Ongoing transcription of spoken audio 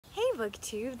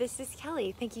BookTube, this is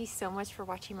Kelly. Thank you so much for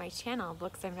watching my channel,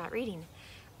 Books I'm Not Reading.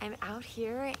 I'm out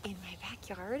here in my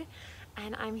backyard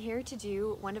and I'm here to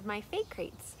do one of my fake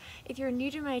crates. If you're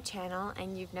new to my channel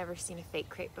and you've never seen a fake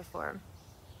crate before,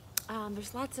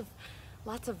 there's lots of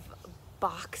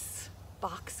box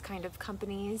kind of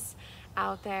companies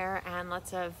out there, and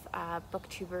lots of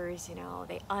booktubers, you know,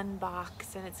 they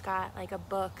unbox and it's got like a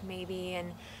book maybe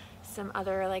and some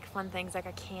other like fun things like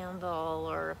a candle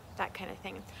or that kind of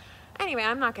thing. Anyway,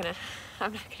 I'm not gonna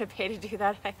pay to do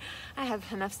that. I have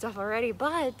enough stuff already,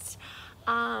 but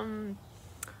I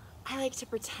like to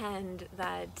pretend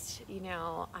that, you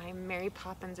know, I'm Mary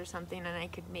Poppins or something and I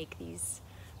could make these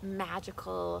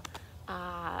magical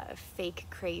fake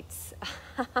crates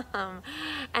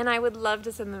and I would love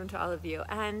to send them to all of you.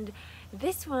 And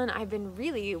this one I've been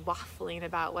really waffling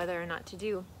about whether or not to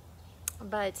do,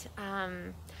 but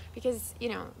because, you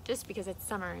know, just because it's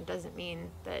summer doesn't mean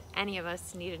that any of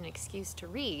us need an excuse to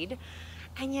read.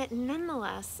 And yet,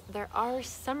 nonetheless, there are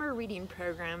summer reading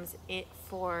programs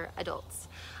for adults.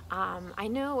 I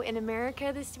know in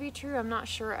America this to be true. I'm not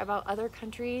sure about other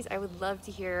countries. I would love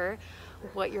to hear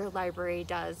what your library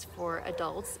does for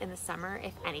adults in the summer,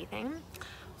 if anything.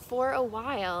 For a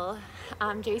while,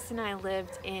 Jason and I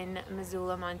lived in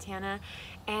Missoula, Montana,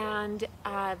 and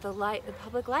the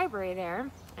public library there,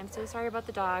 I'm so sorry about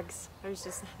the dogs, there's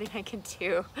just nothing I can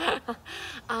do.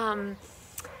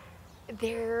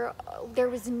 There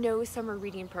was no summer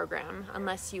reading program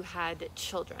unless you had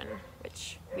children,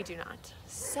 which we do not.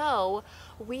 So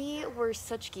we were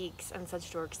such geeks and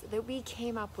such dorks that we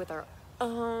came up with our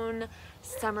own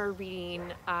summer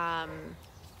reading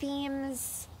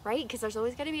themes, right? Because there's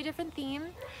always got to be a different theme.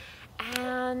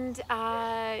 And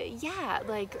yeah,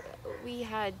 like we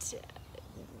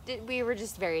were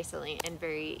just very silly and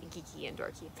very geeky and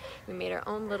dorky. We made our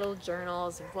own little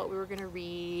journals of what we were gonna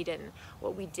read and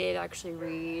what we did actually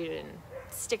read, and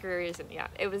stickers, and yeah,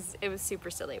 it was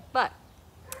super silly. But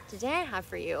today I have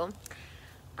for you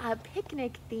a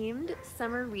picnic themed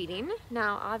summer reading.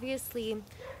 Now obviously,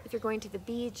 if you're going to the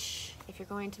beach, if you're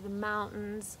going to the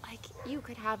mountains, like, you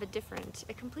could have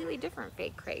a completely different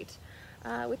fake crate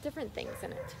with different things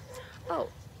in it. Oh,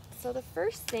 so the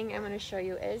first thing I'm going to show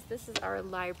you is, this is our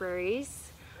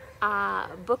library's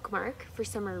bookmark for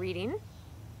summer reading,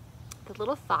 the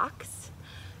little fox.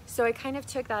 So I kind of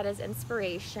took that as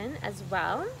inspiration as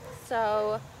well.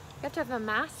 So you have to have a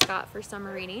mascot for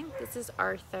summer reading. This is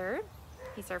Arthur.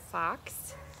 He's our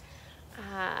fox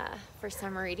for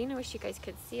summer reading. I wish you guys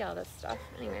could see all this stuff.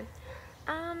 Anyway,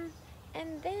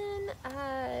 and then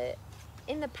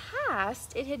in the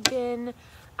past, it had been,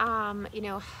 you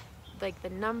know, like the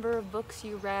number of books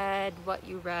you read, what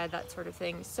you read, that sort of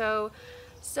thing. So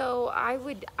I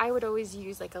would always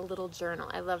use like a little journal.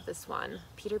 I love this one,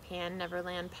 Peter Pan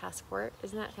Neverland Passport.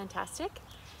 Isn't that fantastic?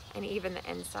 And even the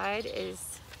inside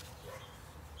is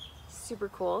super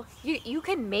cool. You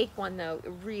can make one though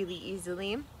really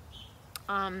easily.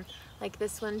 Like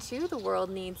this one too, The World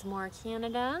Needs More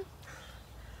Canada,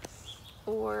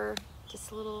 or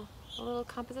just a little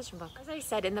composition book. As I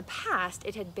said, in the past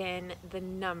it had been the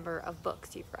number of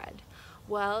books you've read.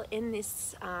 Well, in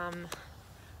this I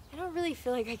don't really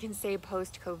feel like I can say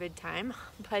post-COVID time,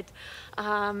 but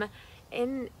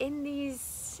in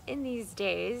these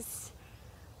days,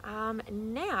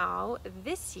 now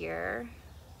this year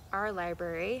our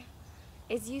library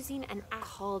is using an app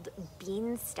called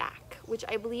Beanstack, which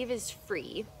I believe is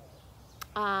free.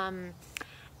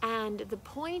 And the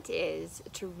point is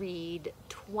to read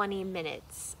 20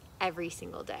 minutes every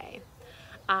single day,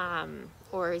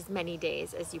 or as many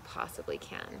days as you possibly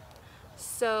can.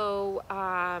 So,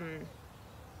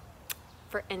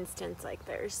 for instance, like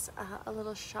there's a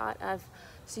little shot of,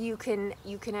 so you can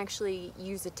actually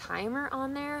use a timer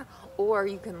on there, or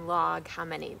you can log how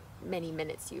many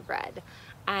minutes you've read,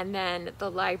 and then the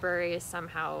library is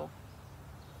somehow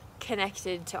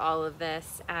connected to all of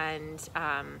this, and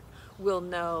we'll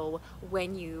know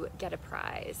when you get a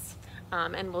prize.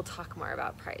 And we'll talk more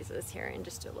about prizes here in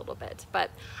just a little bit.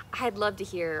 But I'd love to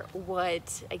hear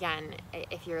what, again,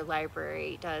 if your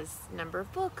library does number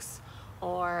of books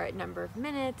or number of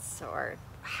minutes, or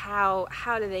how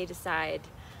do they decide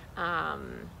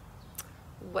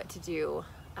what to do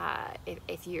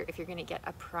if you're gonna get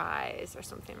a prize or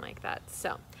something like that.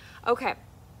 So, okay,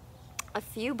 a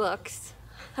few books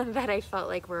that I felt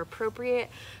like were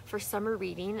appropriate for summer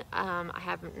reading. I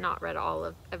have not read all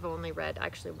of, I've only read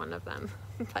actually one of them,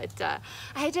 but I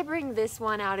had to bring this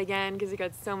one out again because it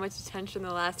got so much attention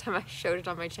the last time I showed it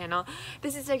on my channel.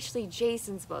 This is actually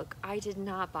Jason's book. I did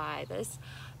not buy this,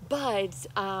 but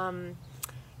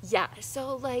yeah,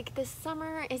 so like the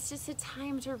summer, it's just a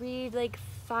time to read like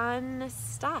fun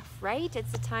stuff, right?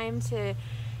 It's a time to,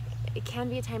 it can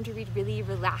be a time to read really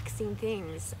relaxing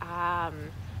things. But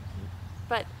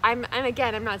I'm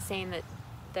not saying that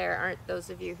there aren't those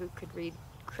of you who could read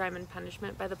Crime and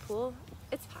Punishment by the pool.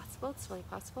 It's possible. It's really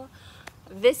possible.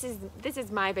 This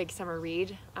is my big summer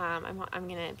read. I'm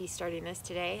gonna be starting this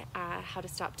today. How to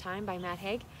Stop Time by Matt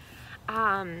Haig.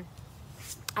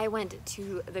 I went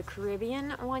to the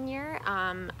Caribbean one year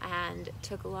and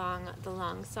took along The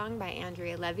Long Song by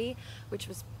Andrea Levy, which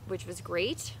was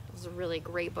great. It was a really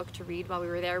great book to read while we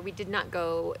were there. We did not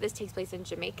go. This takes place in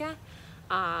Jamaica.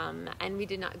 And we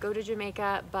did not go to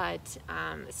Jamaica, but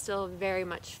still very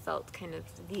much felt kind of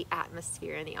the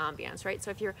atmosphere and the ambiance, right? So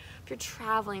if you're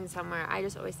traveling somewhere, I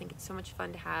just always think it's so much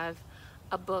fun to have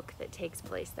a book that takes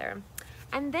place there.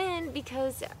 And then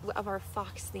because of our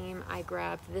Fox theme, I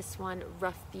grabbed this one,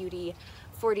 Rough Beauty,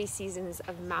 40 Seasons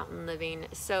of Mountain Living.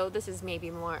 So this is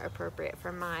maybe more appropriate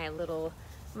for my little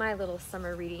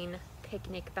summer reading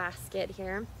picnic basket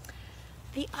here.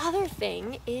 The other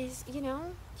thing is, you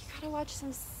gotta watch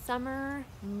some summer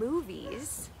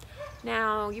movies.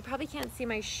 Now, you probably can't see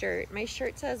my shirt. My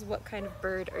shirt says, "What kind of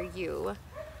bird are you?"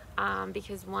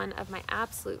 Because one of my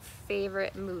absolute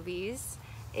favorite movies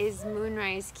is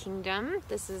Moonrise Kingdom.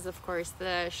 This is, of course,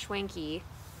 the Schwanky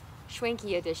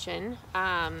edition.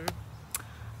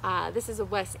 This is a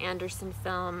Wes Anderson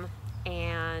film,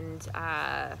 and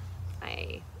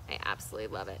I absolutely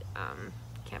love it.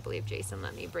 Can't believe Jason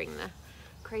let me bring the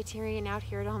Criterion out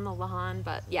here on the lawn,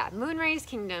 but yeah, Moonrise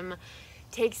Kingdom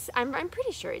takes, I'm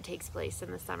pretty sure it takes place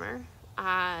in the summer.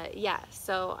 Yeah,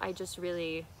 so I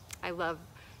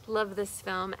love this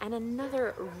film. And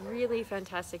another really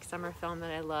fantastic summer film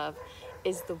that I love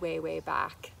is The Way, Way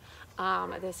Back.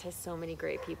 This has so many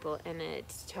great people in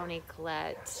it. Toni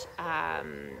Collette,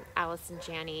 Allison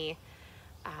Janney,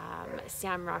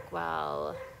 Sam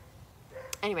Rockwell.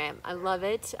 Anyway, I love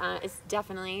it. It's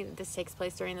definitely, this takes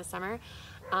place during the summer.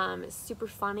 It's super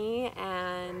funny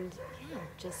and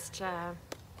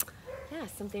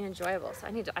something enjoyable. So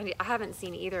I haven't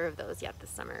seen either of those yet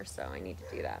this summer, so I need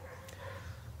to do that.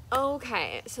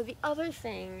 Okay, so the other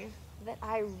thing that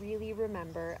I really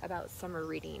remember about summer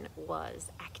reading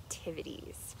was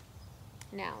activities.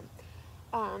 Now,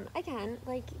 again,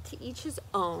 like, to each his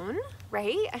own,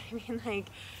 right? I mean, like,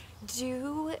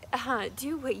 do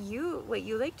what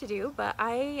you like to do, but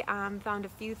I found a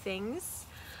few things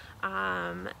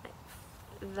that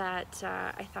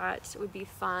I thought would be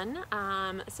fun.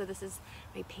 So this is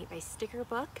my paint by sticker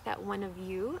book that one of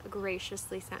you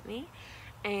graciously sent me,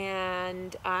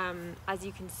 and as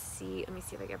you can see, let me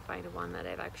see if I can find one that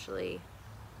I've actually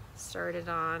started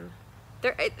on.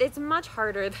 It's much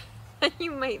harder than you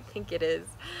might think it is.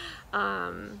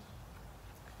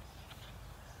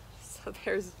 So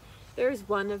there's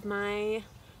one of my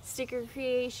sticker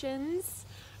creations.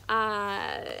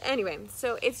 Anyway,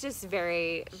 so it's just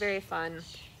very, very fun,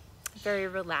 very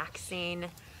relaxing.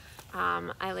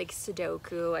 I like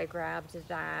Sudoku. I grabbed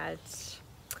that.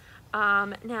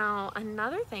 Now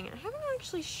another thing, I haven't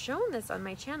actually shown this on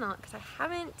my channel because I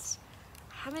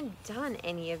haven't done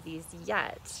any of these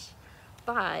yet,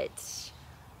 but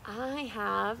I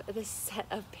have this set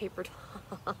of paper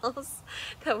dolls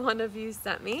that one of you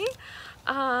sent me.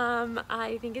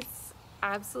 I think it's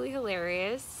absolutely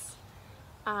hilarious.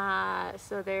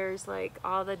 So there's like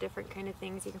all the different kind of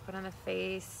things you can put on a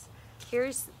face.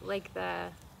 Here's like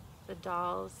the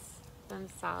dolls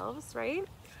themselves, right?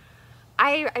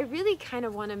 I really kind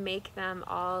of want to make them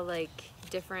all like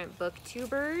different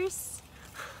booktubers.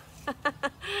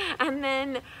 and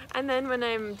then when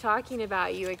I'm talking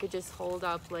about you, I could just hold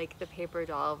up like the paper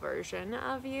doll version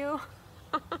of you.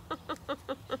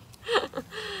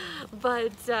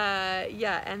 But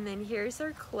yeah, and then here's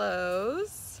her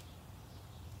clothes.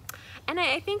 And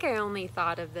I think I only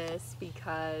thought of this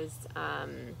because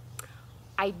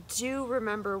I do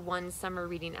remember one summer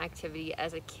reading activity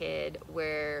as a kid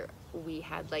where we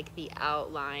had like the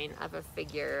outline of a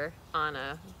figure on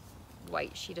a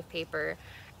white sheet of paper,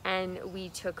 and we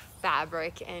took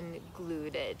fabric and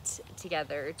glued it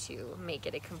together to make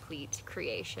it a complete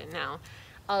creation. Now,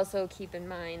 also keep in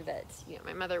mind that, you know,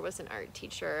 my mother was an art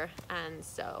teacher, and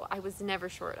so I was never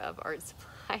short of art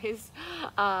supplies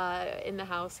in the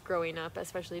house growing up,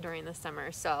 especially during the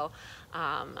summer. So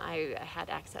I had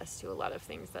access to a lot of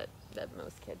things that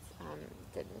most kids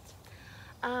didn't.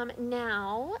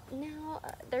 Now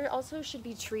there also should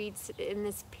be treats in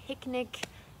this picnic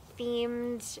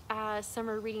themed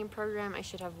summer reading program. I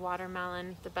should have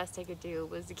watermelon. The best I could do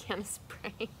was a can of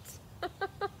Sprite.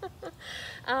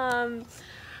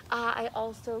 I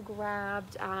also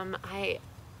grabbed, I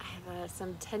have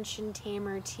some tension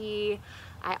tamer tea.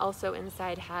 I also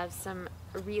inside have some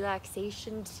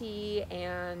relaxation tea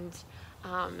and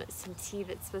some tea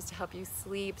that's supposed to help you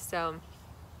sleep. So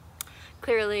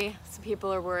clearly some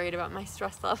people are worried about my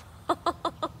stress level,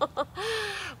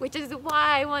 which is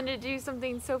why I wanted to do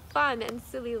something so fun and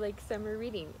silly like summer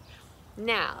reading.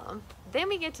 Now, then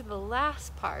we get to the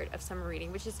last part of summer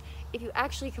reading, which is if you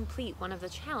actually complete one of the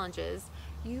challenges,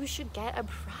 you should get a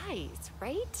prize,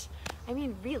 right? I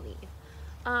mean, really.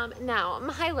 Now,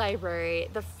 my library,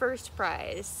 the first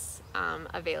prize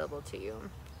available to you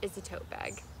is a tote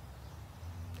bag.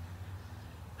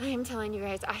 I am telling you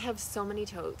guys, I have so many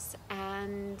totes,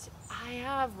 and I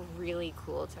have really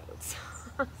cool totes.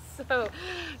 so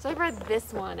I brought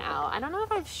this one out. I don't know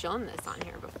if I've shown this on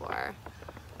here before.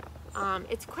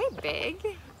 It's quite big.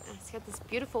 It's got this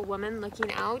beautiful woman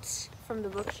looking out from the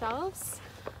bookshelves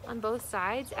on both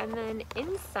sides, and then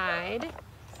inside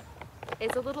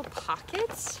is a little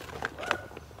pocket,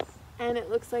 and it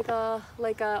looks like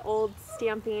a old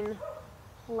stamping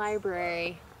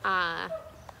library,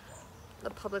 the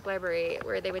public library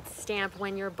where they would stamp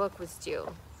when your book was due.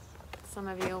 Some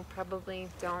of you probably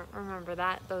don't remember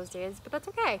those days, but that's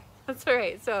okay. That's all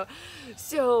right.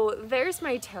 So there's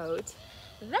my tote.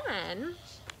 Then,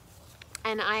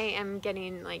 and I am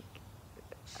getting like,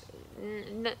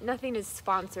 nothing is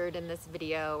sponsored in this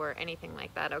video or anything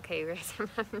like that, okay, you guys?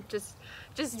 I'm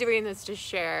just doing this to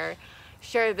share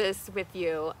this with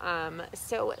you.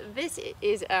 So this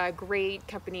is a great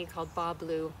company called Bas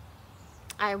Bleu.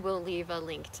 I will leave a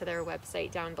link to their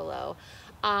website down below.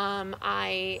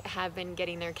 I have been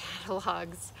getting their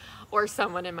catalogs, or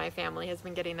someone in my family has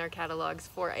been getting their catalogs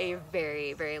for a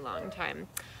very, very long time.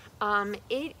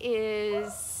 It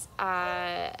is,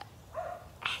 yeah,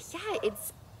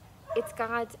 it's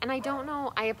got, and I don't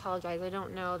know, I apologize, I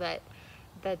don't know that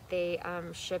they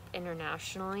ship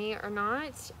internationally or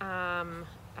not. I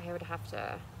would have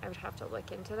to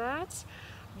look into that.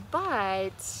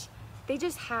 But they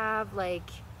just have, like,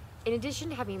 in addition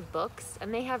to having books,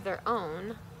 and they have their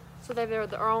own, so they have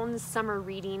their own summer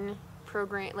reading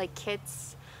program, like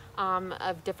kits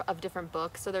of different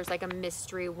books. So there's like a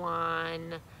mystery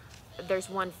one, there's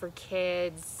one for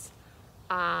kids,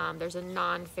 there's a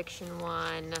nonfiction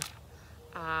one.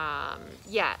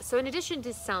 Yeah, so in addition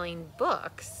to selling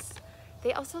books,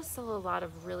 they also sell a lot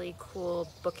of really cool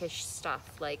bookish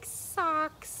stuff, like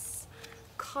socks,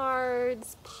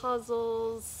 cards,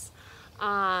 puzzles.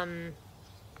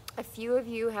 A few of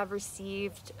you have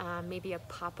received maybe a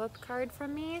pop-up card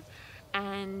from me,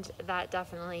 and that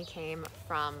definitely came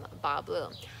from Bas Bleu.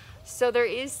 So there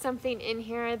is something in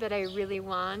here that I really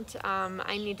want.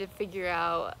 I need to figure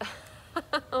out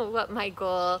what my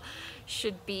goal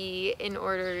should be in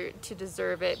order to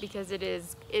deserve it, because it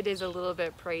is a little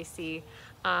bit pricey.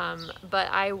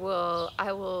 But I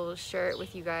will share it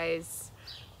with you guys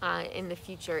in the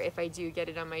future if I do get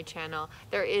it on my channel.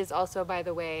 There is also, by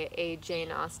the way, a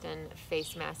Jane Austen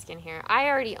face mask in here. I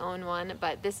already own one,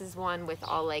 but this is one with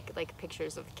all like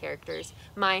pictures of the characters.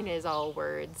 Mine is all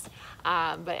words.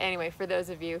 But anyway, for those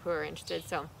of you who are interested,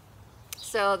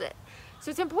 so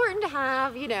it's important to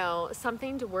have, you know,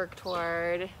 something to work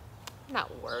toward.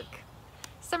 Not work.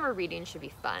 Summer reading should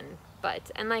be fun,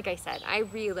 and like I said, I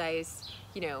realize,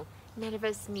 you know, none of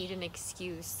us need an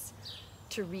excuse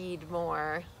to read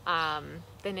more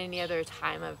than any other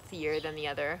time of the year than the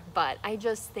other, but I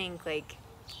just think like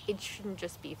it shouldn't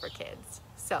just be for kids.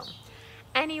 So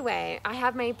anyway, I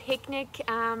have my picnic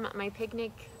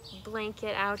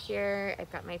blanket out here.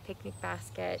 I've got my picnic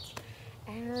basket,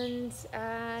 and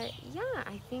yeah,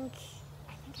 I think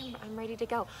I'm ready to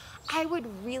go. I would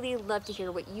really love to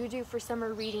hear what you do for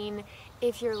summer reading,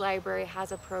 if your library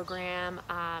has a program,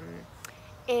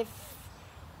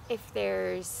 if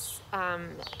there's,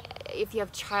 if you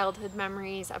have childhood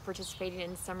memories of participating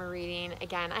in summer reading.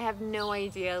 Again, I have no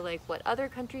idea like what other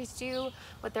countries do,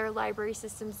 what their library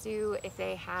systems do, if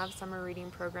they have summer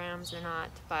reading programs or not,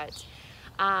 but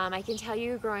I can tell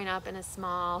you, growing up in a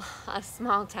small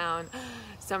town,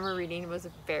 summer reading was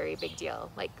a very big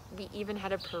deal. Like, we even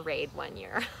had a parade one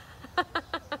year.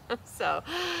 So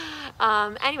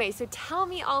anyway, so tell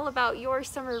me all about your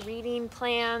summer reading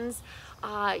plans,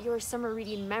 your summer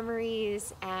reading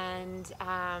memories, and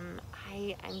I'm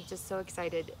just so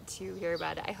excited to hear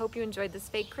about it. I hope you enjoyed this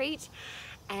fake crate,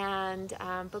 and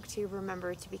BookTube,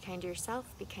 remember to be kind to yourself,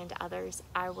 be kind to others.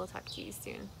 I will talk to you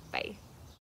soon. Bye.